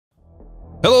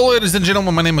Hello ladies and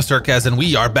gentlemen, my name is Syrkaz and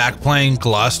we are back playing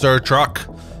Clustertruck.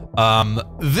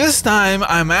 This time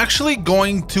I'm actually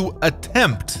going to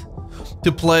attempt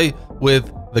to play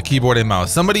with the keyboard and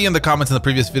mouse. Somebody in the comments in the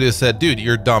previous video said, dude,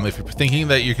 you're dumb if you're thinking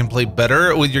that you can play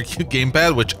better with your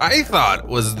gamepad, which I thought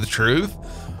was the truth.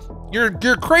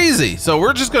 You're crazy. So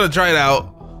we're just gonna try it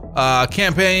out.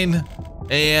 Campaign,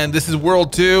 and this is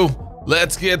World 2.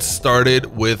 Let's get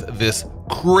started with this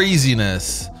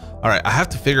craziness. All right, I have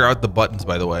to figure out the buttons,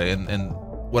 by the way, and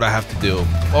what I have to do.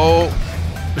 Oh,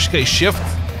 okay, shift.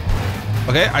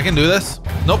 Okay, I can do this.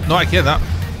 Nope, no, I can't. Not.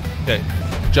 Okay,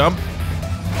 jump.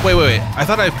 Wait. I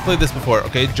thought I played this before.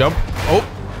 Okay, jump. Oh.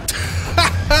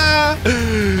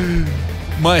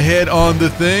 My head on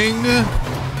the thing.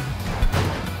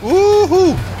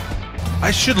 Woohoo!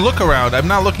 I should look around. I'm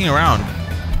not looking around.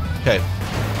 Okay.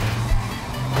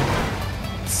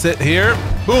 Sit here.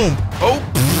 Boom. Oh.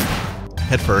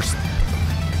 Head first.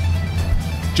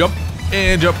 Jump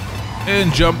and jump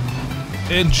and jump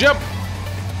and jump.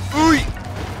 Ooh,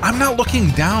 I'm not looking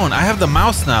down. I have the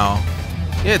mouse now.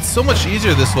 Yeah, it's so much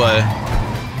easier this way.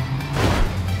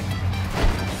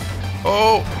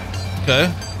 Oh,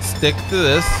 okay. Stick to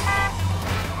this.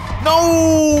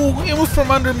 No, it moved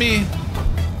from under me.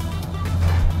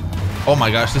 Oh my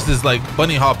gosh, this is like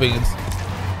bunny hopping.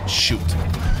 Shoot.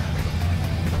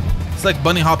 It's like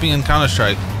bunny hopping in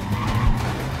Counter-Strike.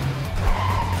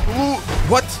 Ooh,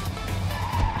 what?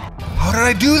 How did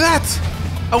I do that?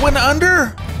 I went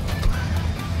under?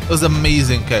 It was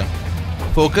amazing. Okay.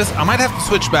 Focus. I might have to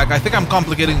switch back. I think I'm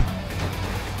complicating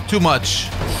too much.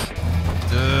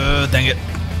 Dang it.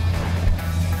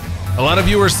 A lot of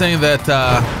you were saying that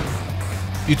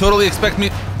you totally expect me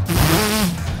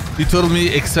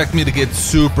to get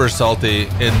super salty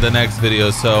in the next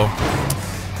video, so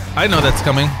I know that's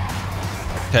coming.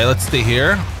 Okay, let's stay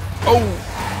here. Oh!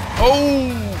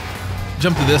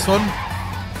 Jump to this one.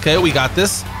 Okay, we got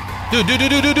this. Dude.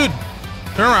 Turn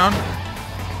around.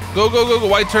 Go.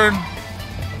 Wide turn.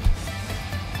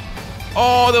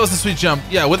 Oh, that was a sweet jump.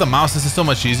 Yeah, with a mouse, this is so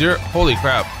much easier. Holy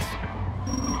crap.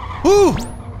 Whew.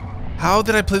 How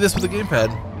did I play this with a gamepad?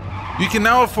 You can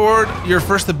now afford your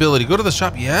first ability. Go to the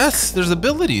shop. Yes, there's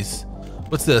abilities.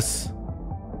 What's this?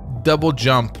 Double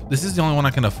jump. This is the only one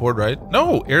I can afford, right?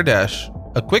 No, air dash.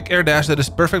 A quick air dash that is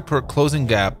perfect for closing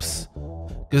gaps.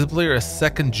 Gives the player a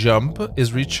second jump,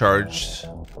 is recharged.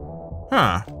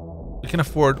 Huh. We can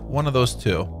afford one of those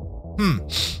two.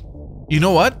 You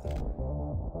know what?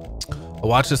 A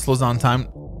watch that slows down time.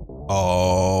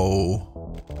 Oh.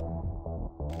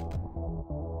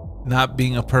 Not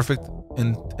being a perfect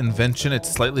invention, it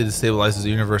slightly destabilizes the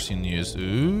universe you can use.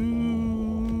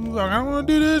 Ooh, I don't want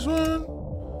to do this one.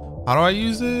 How do I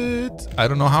use it? I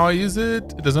don't know how I use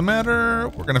it. It doesn't matter.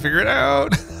 We're gonna figure it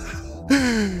out.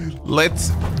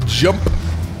 Let's jump.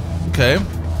 Okay.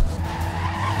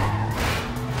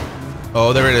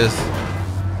 Oh, there it is.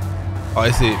 Oh,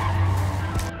 I see.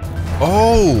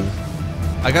 Oh,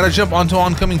 I gotta jump onto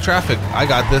oncoming traffic. I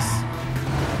got this.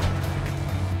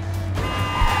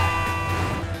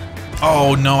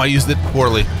 Oh no, I used it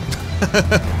poorly.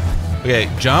 Okay,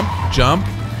 jump.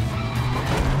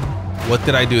 What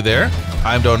did I do there?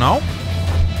 I don't know.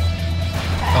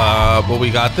 But we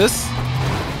got this.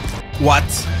 What?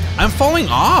 I'm falling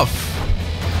off.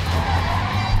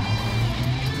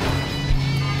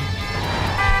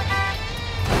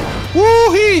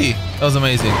 Woo-hee! That was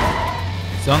amazing.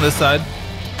 It's on this side.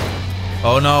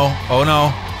 Oh no.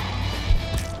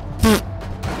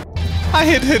 I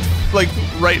hit like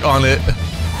right on it.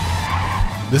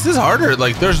 This is harder.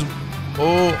 Like there's,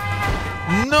 oh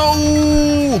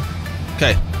no.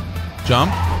 Okay,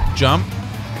 jump,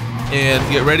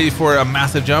 and get ready for a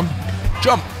massive jump.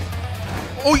 Jump.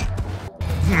 Oi.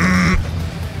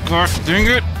 Gosh, dang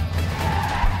it.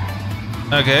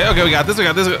 Okay, we got this.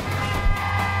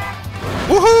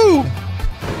 Woohoo!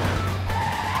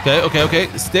 Okay.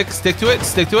 Stick to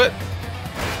it.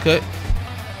 Okay.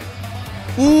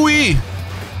 Ooh-wee.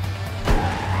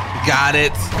 Got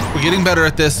it. We're getting better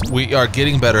at this. We are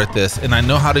getting better at this, and I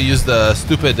know how to use the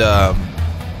stupid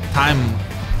time.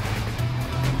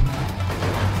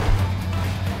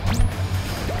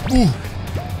 Ooh.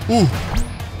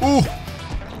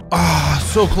 Ah,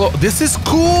 so close. This is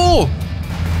cool.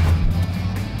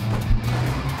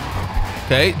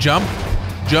 Okay, jump.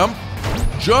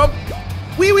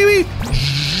 Wee.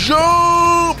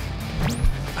 Jump.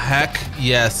 Heck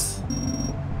yes.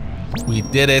 We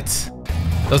did it.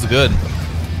 That was good.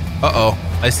 Uh-oh.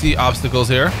 I see obstacles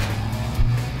here.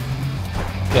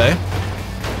 Okay.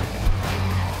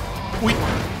 Wait.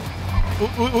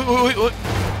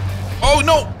 Oh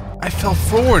no! I fell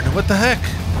forward. What the heck?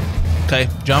 Okay,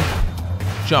 jump.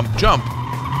 Jump, jump.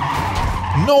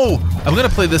 No! I'm gonna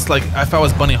play this like if I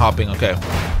was bunny hopping, okay.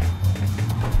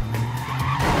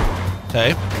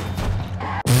 Okay.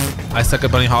 I suck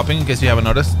at bunny hopping, in case you haven't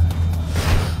noticed.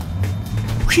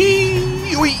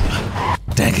 Whee!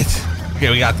 Dang it. Okay,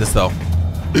 we got this though.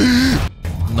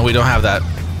 No, we don't have that.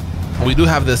 But we do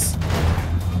have this.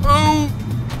 Oh!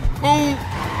 Oh!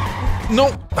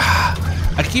 No!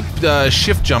 I keep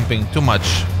shift jumping too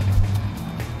much.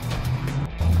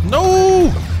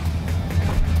 No!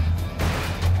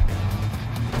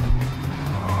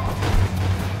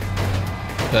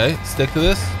 Okay, stick to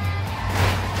this.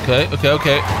 Okay, okay,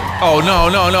 okay. Oh, no,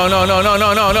 no, no, no, no, no,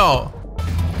 no, no, no.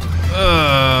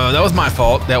 That was my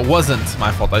fault. That wasn't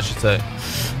my fault, I should say.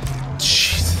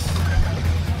 Jeez.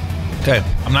 Okay,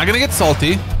 I'm not gonna get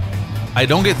salty. I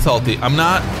don't get salty. I'm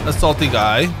not a salty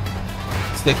guy.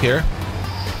 Stick here.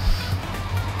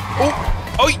 Oh,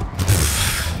 oh.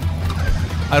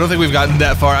 I don't think we've gotten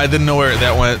that far. I didn't know where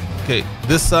that went. Okay,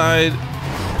 this side,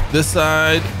 this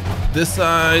side, this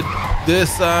side, this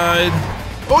side.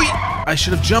 Oh, I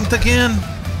should have jumped again.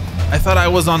 I thought I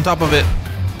was on top of it.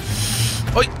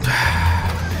 Oh.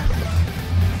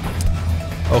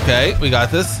 Okay, we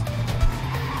got this.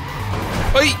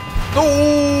 Oh, no.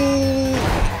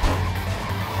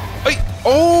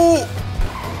 Oh.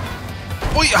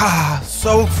 Oh, ah,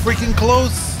 so freaking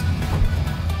close.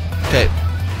 Okay.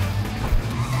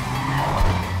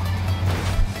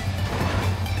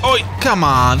 Oh, come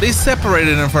on. They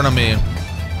separated in front of me.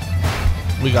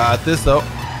 We got this, though.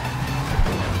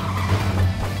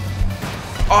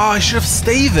 Oh, I should have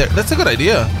stayed there. That's a good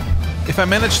idea. If I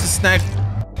manage to snag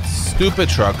stupid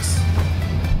trucks.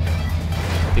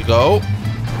 Here you go.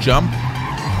 Jump.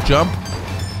 Jump.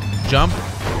 Jump.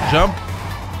 Jump.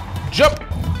 Jump.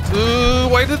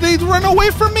 Why did they run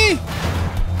away from me?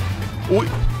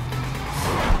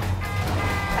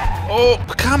 Oh,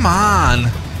 come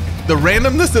on. The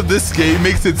randomness of this game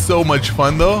makes it so much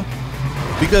fun, though.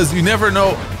 Because you never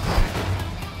know.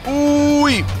 Ooh,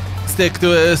 stick to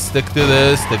this, stick to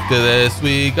this, stick to this.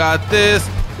 We got this.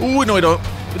 Ooh, no, we don't.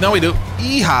 No, we do.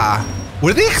 Yeehaw.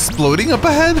 Were they exploding up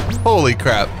ahead? Holy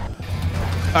crap.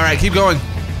 All right, keep going.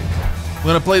 I'm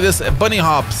gonna play this at bunny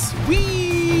hops.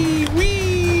 Wee,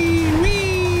 wee,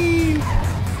 wee.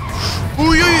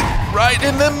 Ooh, right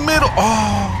in the middle.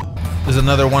 Oh, there's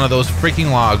another one of those freaking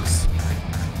logs.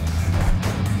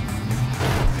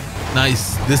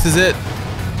 Nice. This is it.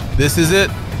 This is it.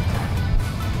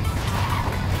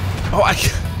 Oh,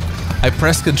 I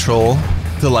pressed control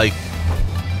to like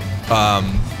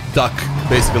duck,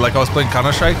 basically, like I was playing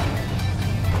Counter-Strike.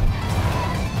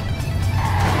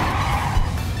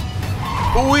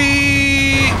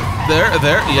 Wee!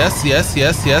 There, yes, yes,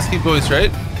 yes, yes. Keep going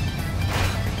straight.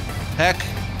 Heck,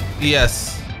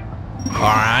 yes. All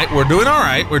right, we're doing all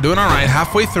right. We're doing all right.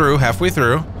 Halfway through, halfway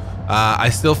through. I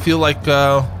still feel like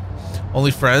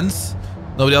only friends.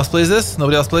 Nobody else plays this.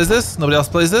 Nobody else plays this. Nobody else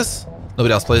plays this.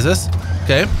 Nobody else plays this.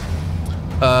 Okay.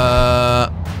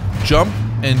 Jump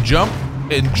and jump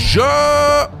and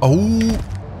jump. Oh.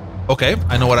 Okay.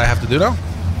 I know what I have to do now.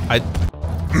 I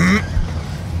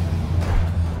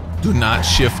do not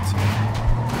shift.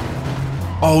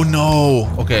 Oh no.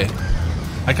 Okay.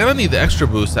 I kind of need the extra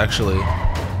boost actually.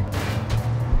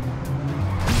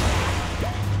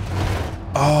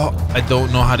 Oh, I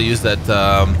don't know how to use that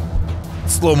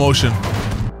slow motion.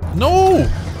 No.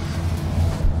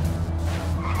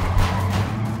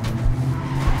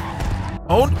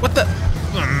 Oh, what the?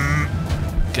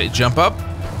 Okay, jump up,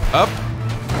 up.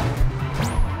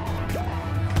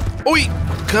 Oi,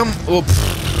 come up.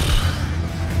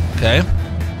 Okay.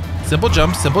 Simple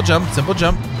jump, simple jump, simple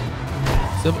jump.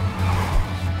 Simple.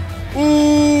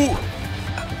 Ooh.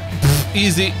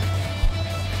 Easy.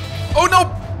 Oh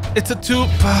no, it's a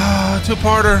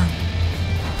two-parter.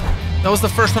 That was the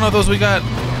first one of those we got.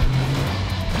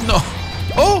 No.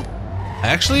 Oh, I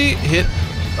actually hit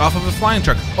off of a flying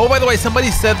truck. Oh, by the way, somebody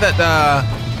said that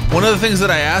one of the things that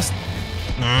I asked,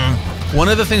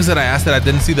 that I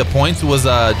didn't see the points was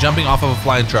jumping off of a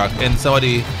flying truck, and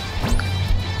somebody.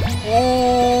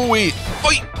 Oh wait,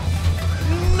 wait,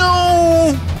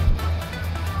 no!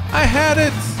 I had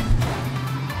it.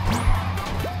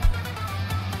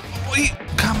 Wait,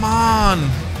 come on.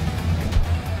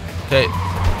 Okay.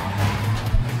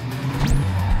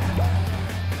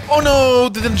 Oh no,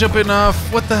 didn't jump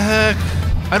enough. What the heck?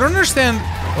 I don't understand.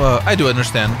 I do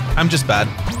understand. I'm just bad.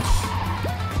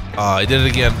 I did it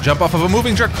again. Jump off of a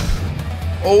moving truck.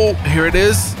 Oh, here it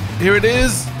is. Here it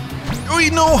is. Oh,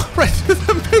 no, right through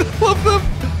the middle of them.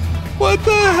 What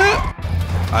the heck?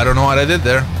 I don't know what I did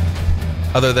there,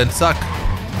 other than suck.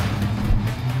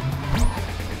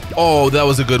 Oh, that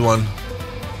was a good one.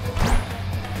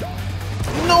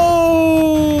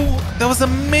 was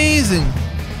amazing.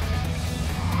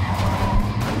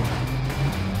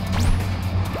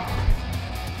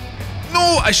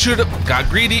 No, I should have got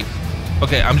greedy.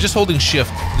 Okay, I'm just holding shift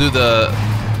to do the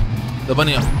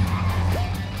bunny.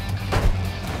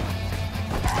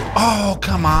 Oh,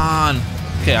 come on.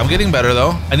 Okay, I'm getting better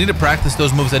though. I need to practice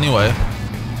those moves anyway.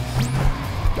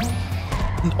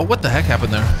 Oh, what the heck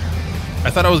happened there? I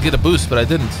thought I would get a boost, but I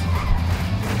didn't.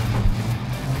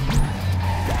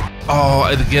 Oh,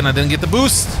 again, I didn't get the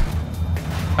boost.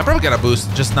 I probably got a boost,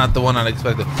 just not the one I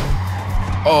expected.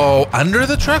 Oh, under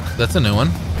the truck? That's a new one.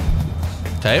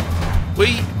 Okay.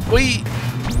 Wait.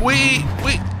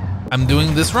 I'm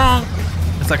doing this wrong.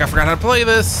 It's like I forgot how to play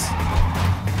this.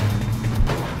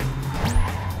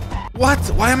 What?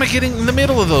 Why am I getting in the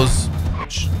middle of those?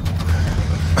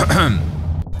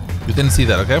 You didn't see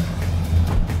that, okay?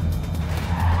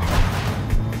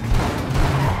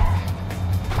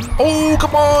 Oh,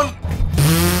 come on!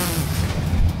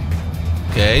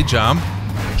 Okay, jump.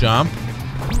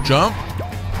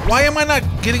 Why am I not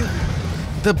getting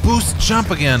the boost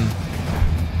jump again?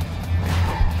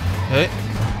 Okay.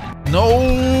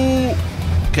 No!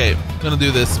 Okay, I'm gonna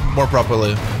do this more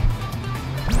properly.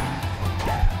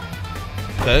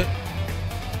 Okay.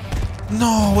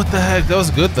 No, what the heck? That was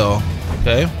good though.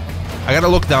 Okay. I gotta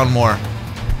look down more.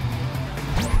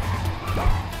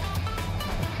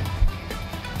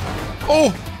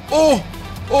 Oh!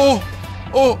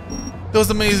 That was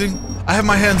amazing. I have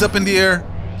my hands up in the air.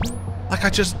 Like I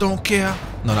just don't care.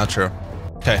 No, not true.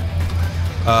 Okay.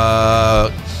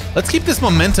 Let's keep this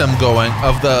momentum going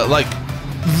of the, like,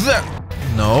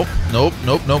 Nope.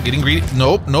 Getting greedy.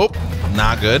 Nope.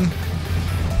 Not good.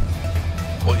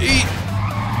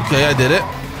 Okay, I did it.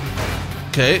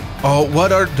 Okay. Oh,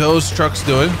 what are those trucks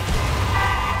doing?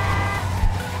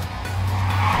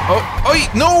 Oh,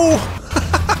 no!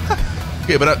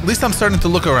 Okay, but at least I'm starting to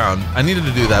look around. I needed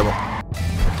to do that one.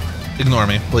 Ignore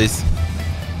me, please.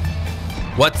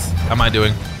 What am I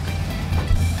doing?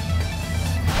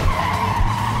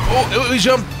 Oh, we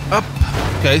jump up.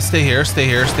 Okay, stay here.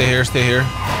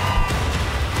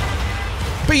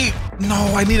 But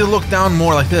no, I need to look down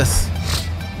more like this.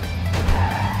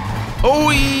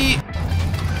 Oh,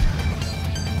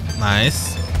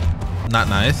 nice. Not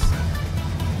nice.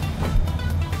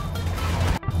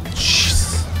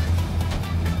 Jeez.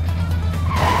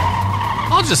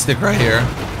 I'll just stick right here.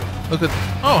 Look at,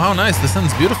 oh, how nice. The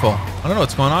sun's beautiful. I don't know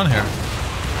what's going on here.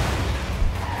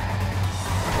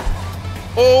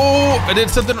 Oh, I did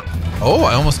something. Oh,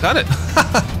 I almost got it.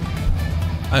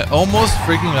 I almost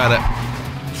freaking got it.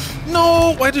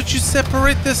 No, why did you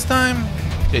separate this time?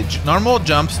 Okay, normal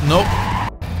jumps. Nope.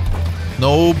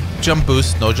 No jump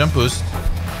boost. No jump boost.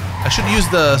 I should use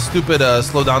the stupid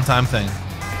slow down time thing.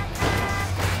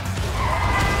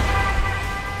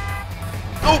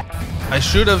 Oh, I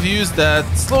should have used that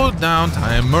slow down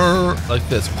timer like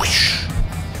this. Whoosh.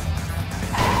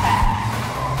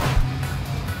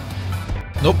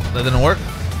 Nope, that didn't work.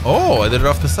 Oh, I did it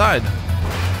off the side.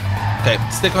 Okay,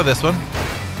 stick with this one.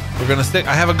 We're gonna stick.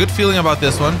 I have a good feeling about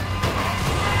this one.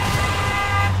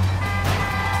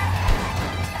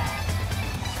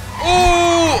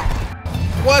 Oh!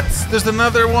 What? There's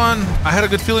another one. I had a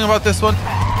good feeling about this one.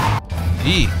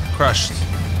 Crushed.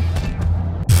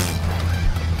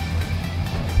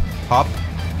 Hop,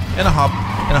 and a hop,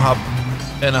 and a hop,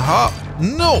 and a hop.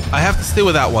 No, I have to stay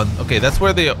with that one. Okay, that's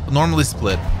where they normally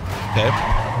split. Okay.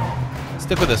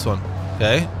 Stick with this one.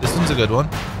 Okay. This one's a good one.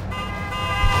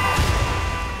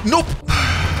 Nope.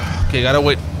 Okay, gotta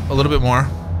wait a little bit more.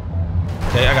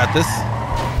 Okay, I got this.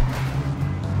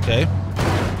 Okay.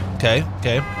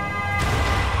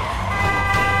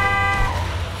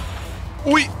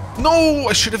 Wait. No,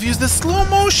 I should have used the slow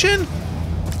motion.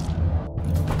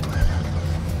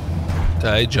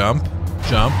 Okay, jump.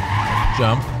 Okay.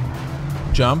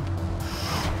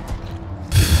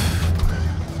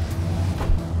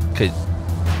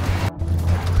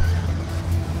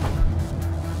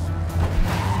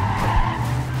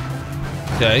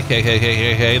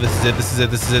 Okay. This is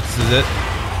it.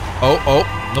 Oh.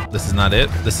 Nope, this is not it.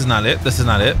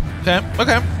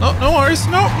 Okay. No worries.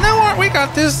 No, we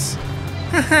got this.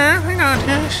 We got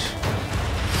this.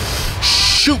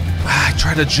 Shoot. I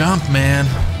tried to jump, man.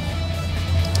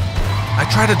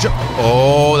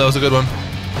 Oh, that was a good one.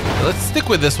 Let's stick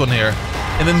with this one here.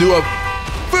 And then do a...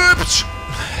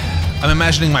 I'm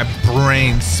imagining my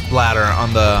brain splatter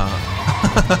on the...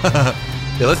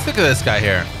 Okay, let's stick with this guy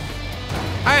here.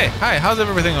 Hi, how's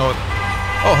everything going?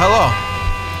 Oh, hello.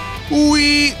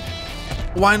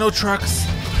 Why no trucks?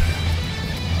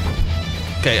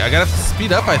 Okay, I gotta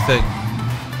speed up, I think.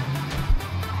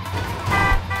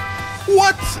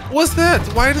 What was that?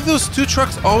 Why do those two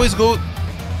trucks always go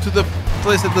to the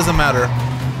place that doesn't matter?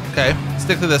 Okay,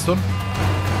 stick to this one.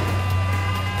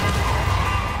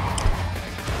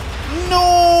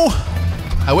 No!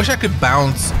 I wish I could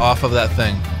bounce off of that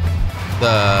thing.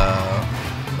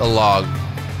 The log.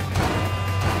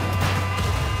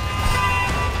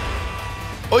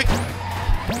 Oi!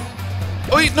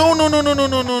 Oi! No, no, no, no, no,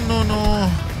 no, no, no, no.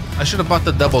 I should have bought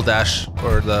the double dash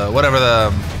or the whatever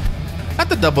the... Not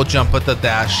the double jump, but the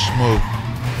dash move.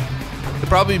 It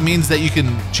probably means that you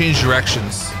can change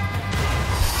directions.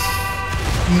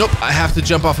 Nope, I have to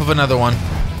jump off of another one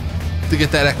to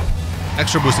get that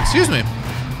extra boost. Excuse me.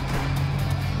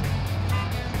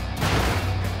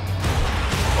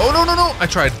 Oh, no, no, no. I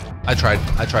tried.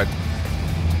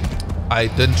 I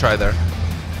didn't try there.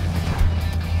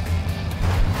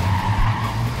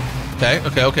 Okay,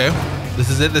 okay, okay. This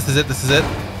is it, this is it, this is it.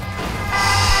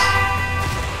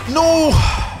 No!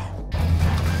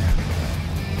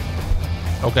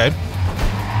 Okay.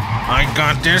 I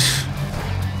got this.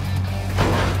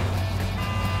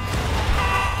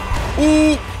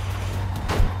 Ooh!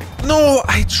 No,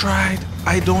 I tried.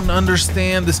 I don't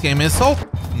understand. This game is salt.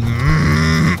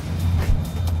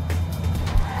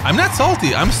 I'm not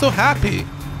salty. I'm so happy.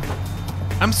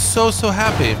 I'm so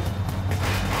happy.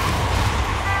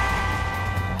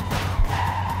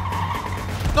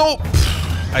 No!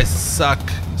 I suck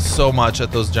so much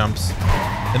at those jumps.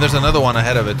 And there's another one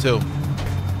ahead of it too.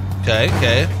 Okay,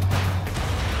 okay.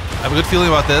 I have a good feeling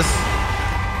about this.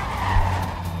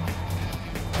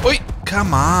 Oi!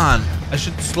 Come on. I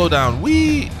should slow down.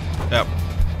 Wee! Yep.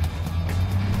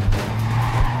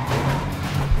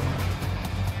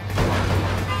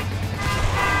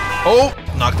 Oh!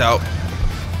 Knocked out.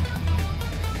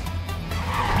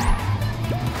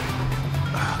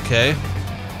 Okay.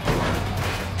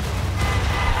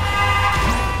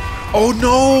 Oh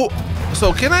no!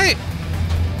 So can I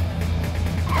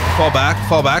fall back,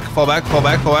 fall back, fall back, fall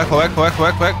back, fall back, fall back, fall back, fall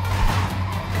back, fall back?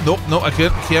 Nope, no, I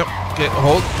can't. Okay,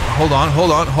 hold on.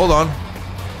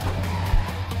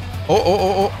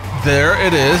 Oh. There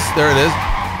it is.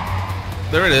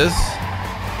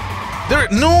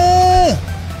 No!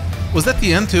 Was that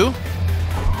the end too?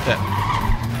 Okay.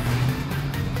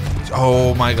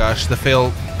 Oh my gosh, the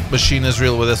fail machine is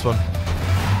real with this one.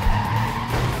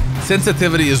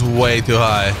 Sensitivity is way too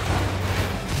high.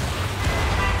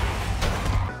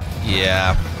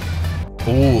 Yeah.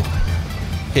 Ooh.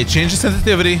 Okay, change the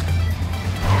sensitivity.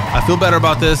 I feel better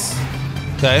about this.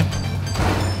 Okay.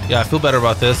 Yeah, I feel better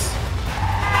about this.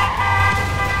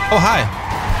 Oh, hi.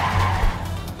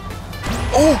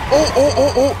 Oh.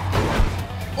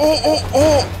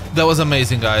 That was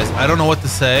amazing, guys. I don't know what to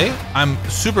say. I'm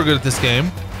super good at this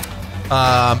game.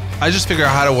 I just figured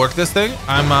out how to work this thing.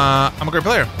 I'm a great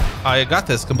player. I got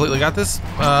this. Completely got this.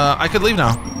 I could leave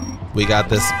now. We got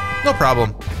this. No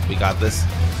problem. We got this.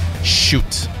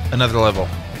 Shoot. Another level.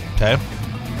 Okay.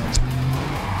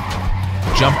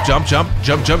 Jump. Jump.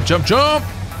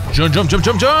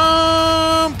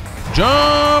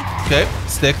 Okay.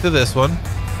 Stick to this one.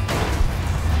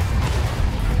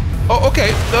 Oh,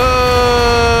 okay.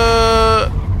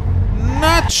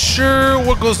 Not sure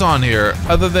what goes on here,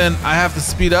 other than I have to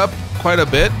speed up quite a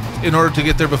bit in order to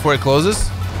get there before it closes.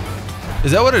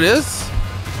 Is that what it is?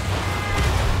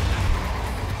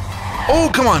 Oh,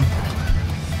 come on.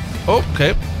 Oh,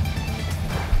 okay.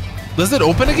 Does it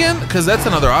open again? Because that's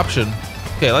another option.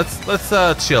 Okay, let's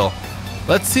chill.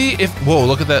 Let's see if... Whoa,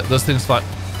 look at that. Those things fly.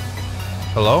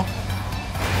 Hello?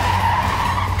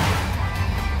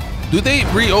 Do they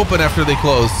reopen after they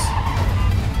close?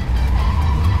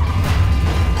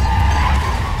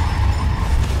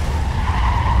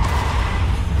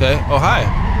 Okay. Oh, hi.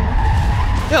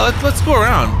 Yeah, let's go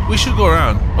around. We should go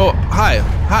around. Oh, hi.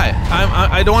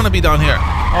 I don't want to be down here.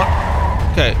 Oh,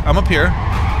 okay, I'm up here.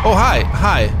 Oh, hi.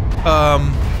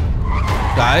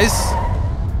 Guys,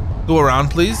 go around,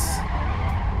 please.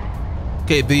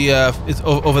 Okay, it's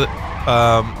over.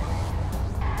 I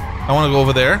want to go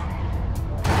over there.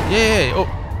 Yeah. Oh,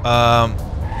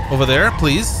 over there,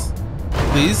 please.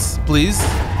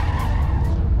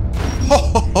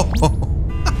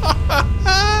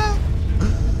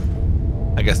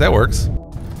 I guess that works.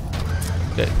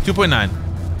 Okay, 2.9.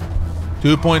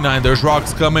 2.9. There's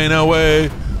rocks coming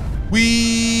away.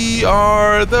 We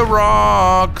are the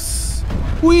rocks.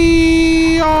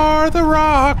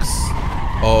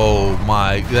 Oh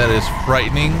my, that is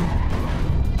frightening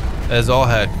as all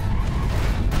heck.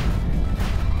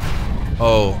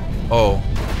 Oh.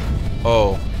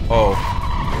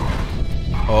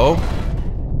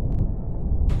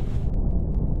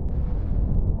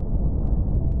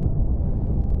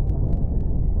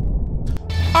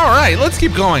 All right, let's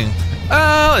keep going.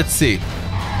 Let's see.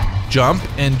 Jump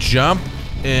and jump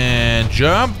and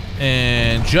jump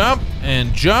and jump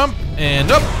and jump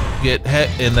and up. Get hit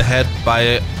in the head by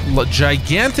a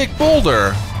gigantic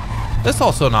boulder. That's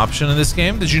also an option in this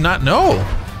game. Did you not know?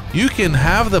 You can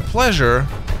have the pleasure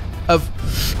of...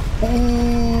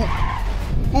 Ooh.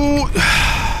 Ooh.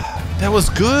 That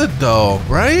was good though,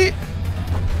 right?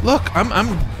 Look,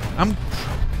 I'm...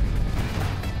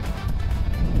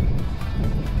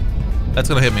 That's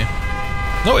gonna hit me.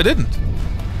 No, it didn't.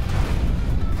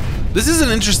 This is an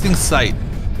interesting sight.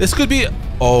 This could be...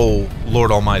 Oh,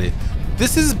 Lord Almighty.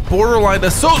 This is borderline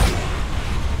That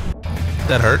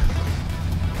hurt.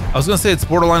 I was gonna say it's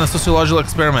borderline a sociological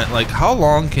experiment. Like, how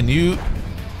long can you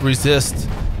resist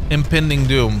impending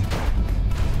doom?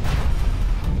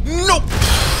 Nope.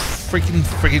 Freaking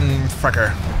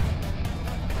fricker.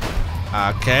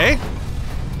 Okay.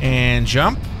 And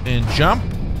jump and jump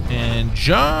and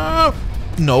jump.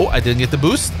 No, I didn't get the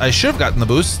boost. I should have gotten the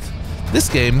boost. This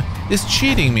game is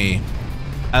cheating me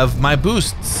of my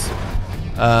boosts.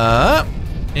 And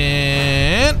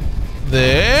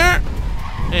there,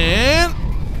 and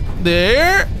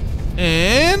there,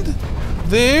 and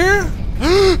there.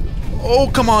 Oh,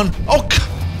 come on. Oh,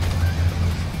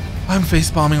 I'm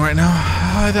face bombing right now.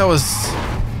 That was...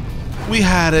 We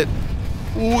had it.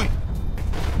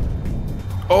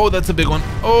 Oh, that's a big one.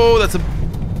 Oh, that's a...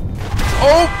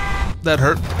 Oh, that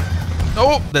hurt.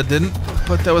 Oh, that didn't.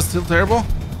 But that was still terrible.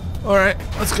 All right,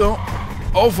 let's go.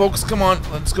 Oh, folks, come on.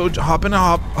 Let's go. Hop in a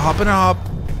hop. Hop in a hop.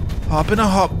 Hop in a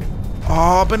hop.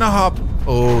 Hop in a hop.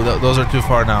 Oh, those are too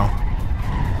far now.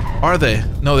 Are they?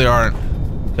 No, they aren't.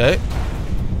 Okay.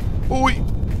 Oh,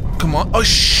 come on. Oh,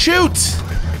 shoot.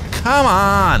 Come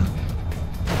on.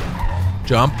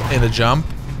 Jump and a jump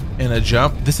and a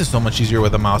jump. This is so much easier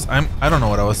with a mouse. I don't know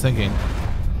what I was thinking.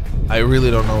 I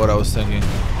really don't know what I was thinking.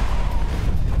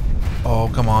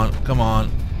 Oh, come on. Come on.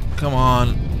 Come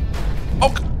on. Oh,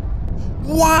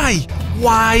 why?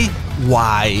 Why?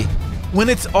 Why? When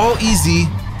it's all easy,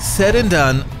 said and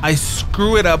done, I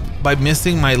screw it up by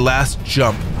missing my last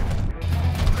jump.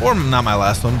 Or not my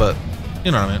last one, but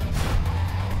you know what I mean.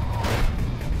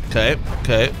 Okay,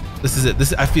 okay. This is it.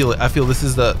 I feel it. I feel this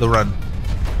is the run.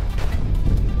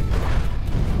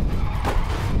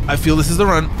 I feel this is the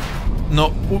run.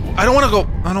 No, I don't want to go.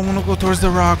 I don't want to go towards the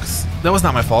rocks. That was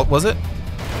not my fault, was it?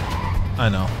 I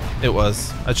know. It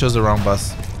was. I chose the wrong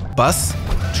bus. Bus?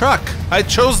 Truck. I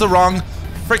chose the wrong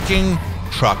freaking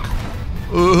truck.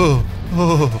 Oh,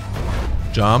 oh.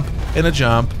 Jump and a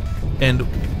jump. And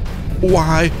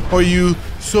why are you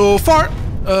so far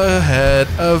ahead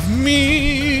of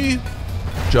me?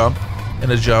 Jump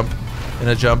and a jump and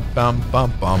a jump. Bum,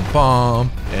 bum, bum, bum.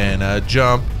 And a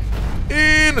jump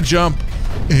and a jump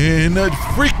and a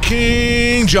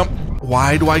freaking jump.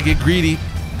 Why do I get greedy?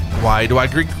 Why do I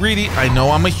get greedy? I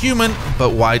know I'm a human,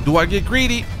 but why do I get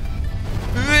greedy?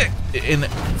 And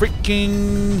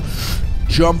freaking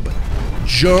jump,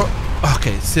 jump.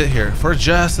 Okay, sit here for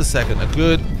just a second. A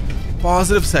good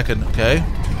positive second, okay?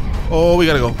 Oh, we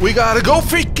gotta go. We gotta go.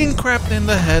 Freaking crap in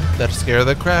the head. That scared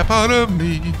the crap out of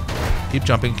me. Keep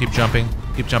jumping, keep jumping,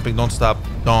 keep jumping. Don't stop.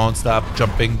 Don't stop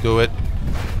jumping. Do it.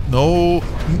 No.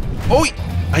 Oh,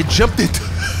 I jumped into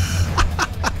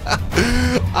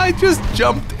I just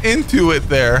jumped into it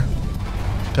there.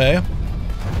 Okay.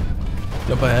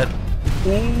 Jump ahead.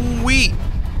 Ooh-wee.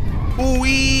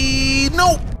 Ooh-wee.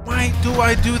 No. Why do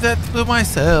I do that to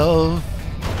myself?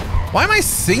 Why am I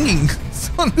singing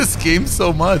on this game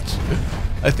so much?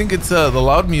 I think it's the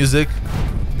loud music,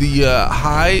 the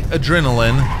high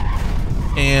adrenaline,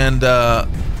 and the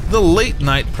late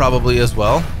night probably as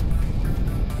well.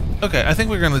 Okay, I think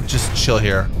we're gonna just chill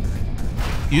here.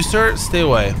 You, sir, stay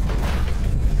away.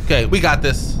 Okay, we got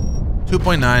this.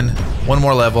 2.9, one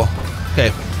more level.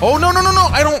 Okay. Oh, no, no, no, no,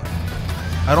 I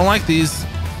don't like these.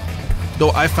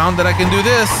 Though I found that I can do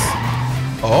this.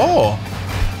 Oh.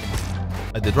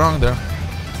 I did wrong there.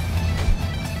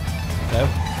 Okay.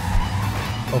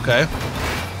 Okay.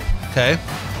 Okay.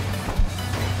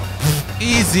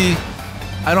 Easy.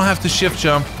 I don't have to shift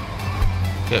jump.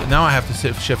 Okay, now I have to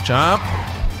shift jump.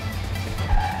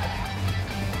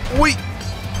 Wait.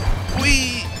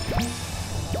 Wee.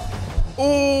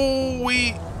 Oh,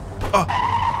 wee. Oh.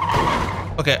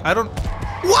 Okay, I don't...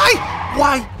 Why?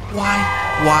 Why? Why?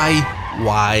 Why?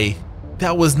 Why?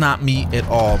 That was not me at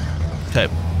all. Okay.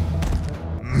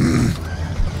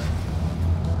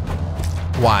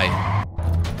 Why?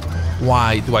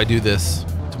 Why do I do this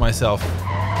to myself?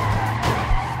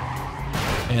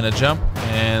 And a jump,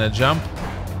 and a jump,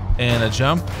 and a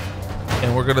jump.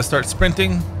 And we're gonna start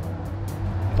sprinting.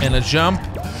 And a jump.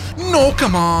 No,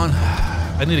 come on.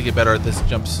 I need to get better at this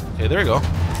jumps. Okay, there we go.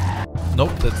 Nope,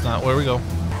 that's not where we go.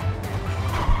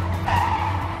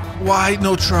 Why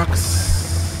no trucks?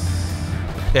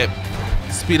 Okay,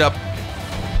 speed up.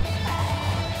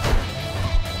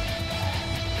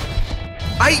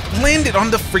 I landed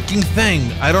on the freaking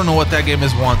thing. I don't know what that game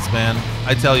is once, man.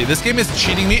 I tell you, this game is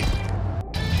cheating me.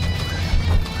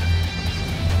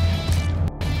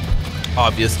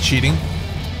 Obvious cheating.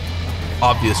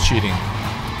 Obvious cheating.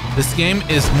 This game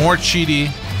is more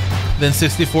cheaty than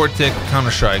 64-tick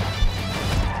Counter-Strike.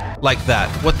 Like that.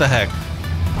 What the heck?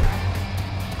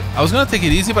 I was gonna take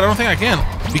it easy, but I don't think I can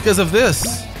because of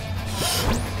this.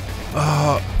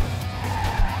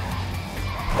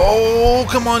 Oh,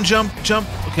 come on, jump, jump.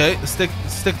 Okay, stick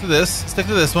to this. Stick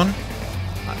to this one.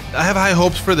 I have high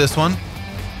hopes for this one.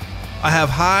 I have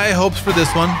high hopes for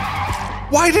this one.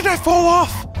 Why did I fall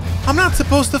off? I'm not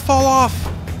supposed to fall off.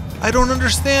 I don't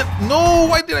understand. No,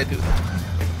 why did I do that?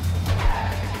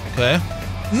 Okay.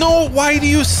 No, why do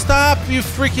you stop, you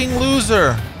freaking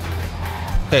loser?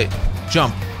 Okay,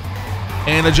 jump.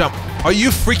 And a jump. Are you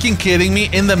freaking kidding me?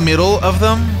 In the middle of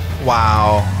them?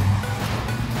 Wow.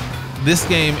 This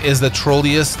game is the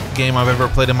trolliest game I've ever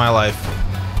played in my life.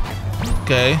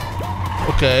 Okay.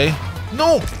 Okay.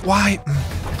 No! Why?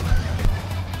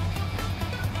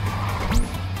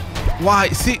 Why?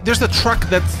 See, there's a truck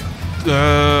that's...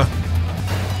 I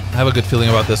have a good feeling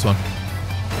about this one.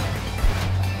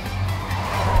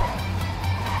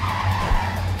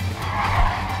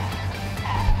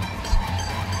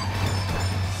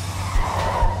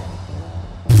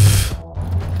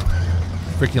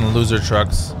 Freaking loser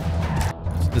trucks.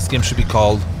 This game should be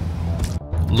called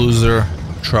Loser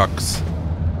Trucks.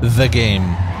 The game.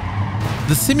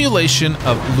 The simulation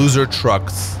of loser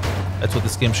trucks. That's what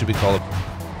this game should be called.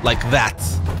 Like that.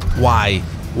 Why?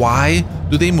 Why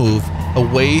do they move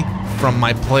away from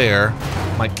my player,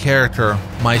 my character,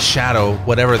 my shadow,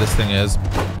 whatever this thing is?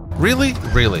 Really?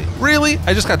 Really? Really?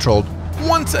 I just got trolled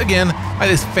once again by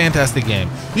this fantastic game.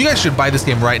 You guys should buy this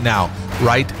game right now.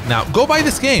 Right now. Go buy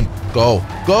this game. Go.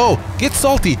 Go. Get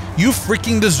salty. You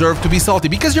freaking deserve to be salty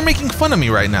because you're making fun of me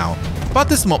right now. About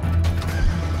this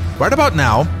right about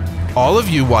now, all of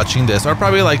you watching this are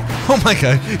probably like, oh my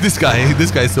god, this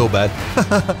guy's so bad.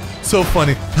 So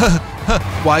funny.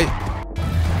 Why?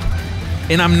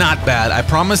 And I'm not bad. I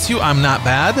promise you I'm not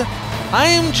bad. I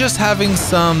am just having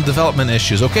some development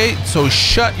issues, okay? So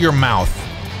shut your mouth.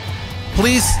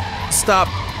 Please stop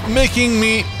making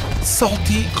me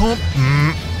salty.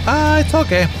 It's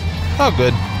okay. Oh,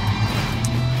 good.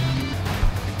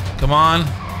 Come on.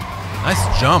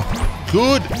 Nice jump.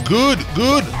 Good, good,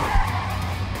 good.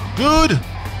 Good.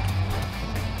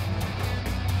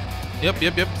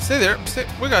 Yep. Stay there. Stay.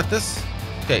 We got this.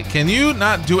 Okay, can you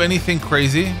not do anything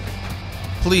crazy?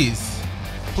 Please.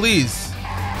 Please.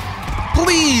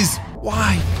 Please.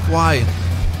 Why? Why?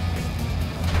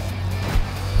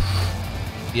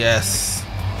 Yes.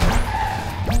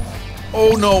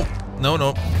 Oh, no. No,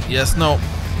 no. Yes, no.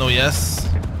 No, yes.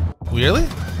 Really?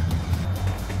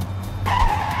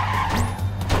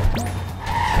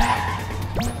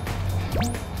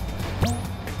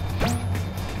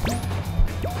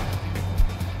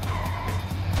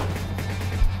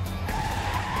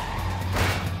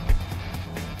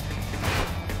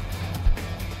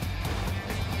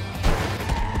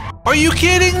 Are you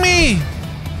kidding me?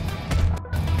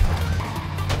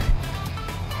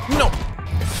 No.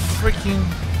 Freaking.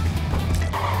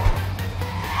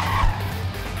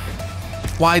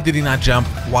 Why did he not jump?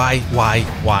 Why?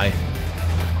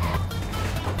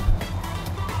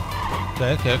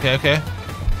 Okay.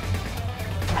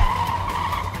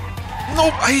 No,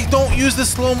 I don't use the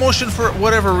slow motion for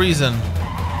whatever reason.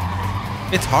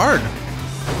 It's hard.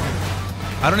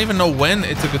 I don't even know when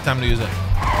it's a good time to use it.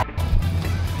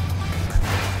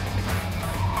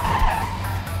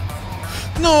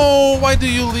 No, why do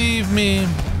you leave me?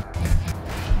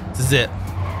 This is it.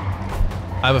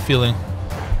 I have a feeling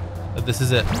that this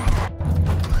is it.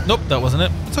 Nope, that wasn't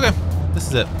it. It's okay. This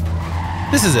is it.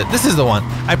 This is it. This is the one.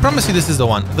 I promise you this is the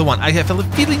one. The one. I feel a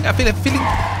feeling. I feel a feeling.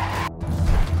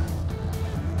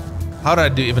 How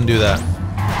did I even do that?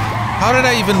 How did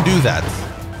I even do that?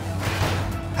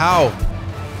 How?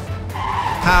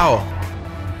 How?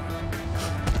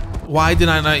 Why did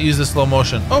I not use the slow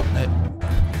motion? Oh.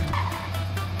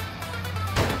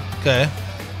 Okay.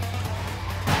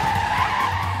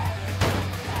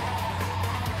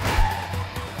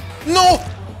 No!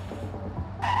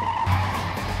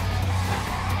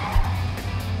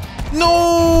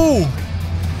 No!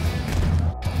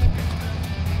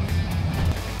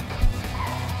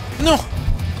 No!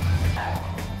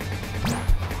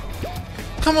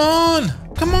 Come on!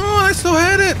 Come on! I still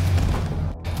had it!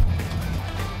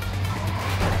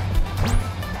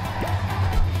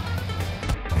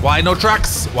 Why no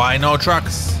trucks? Why no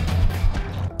trucks?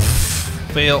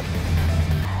 Pff, fail.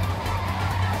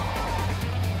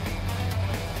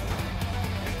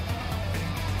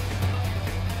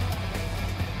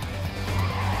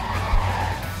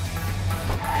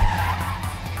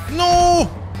 No!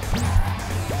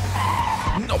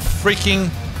 No freaking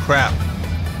crap.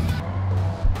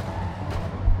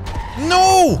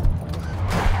 No!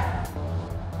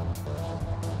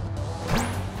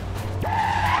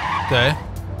 Okay.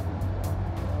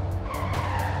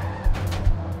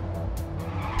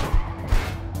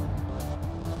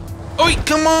 Oh,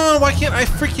 come on! Why can't I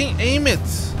freaking aim it?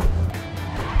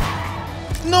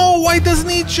 No! Why doesn't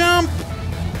he jump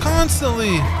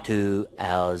constantly? 2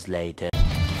 hours later.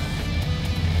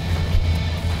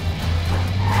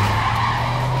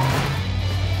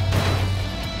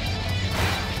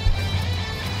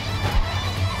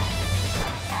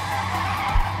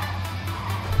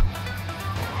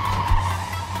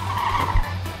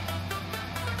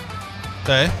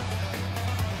 Okay.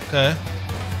 Okay.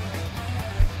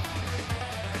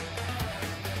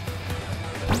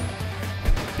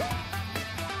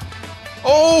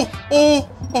 Oh, oh,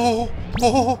 oh,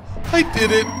 oh, I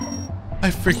did it. I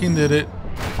freaking did it.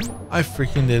 I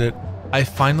freaking did it. I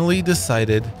finally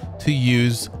decided to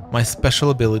use my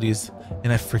special abilities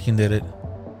and I freaking did it.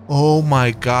 Oh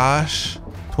my gosh.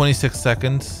 26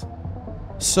 seconds.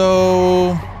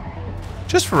 So,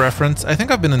 just for reference, I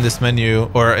think I've been in this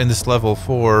menu or in this level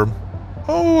for,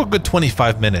 oh, a good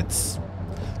 25 minutes.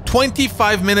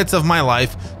 25 minutes of my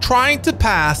life trying to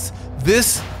pass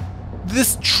this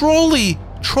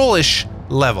trollish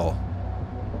level.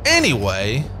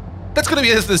 Anyway, that's gonna be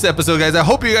it for this episode, guys. I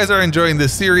hope you guys are enjoying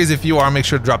this series. If you are, make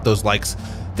sure to drop those likes.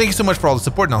 Thank you so much for all the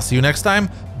support, and I'll see you next time.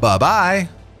 Bye-bye.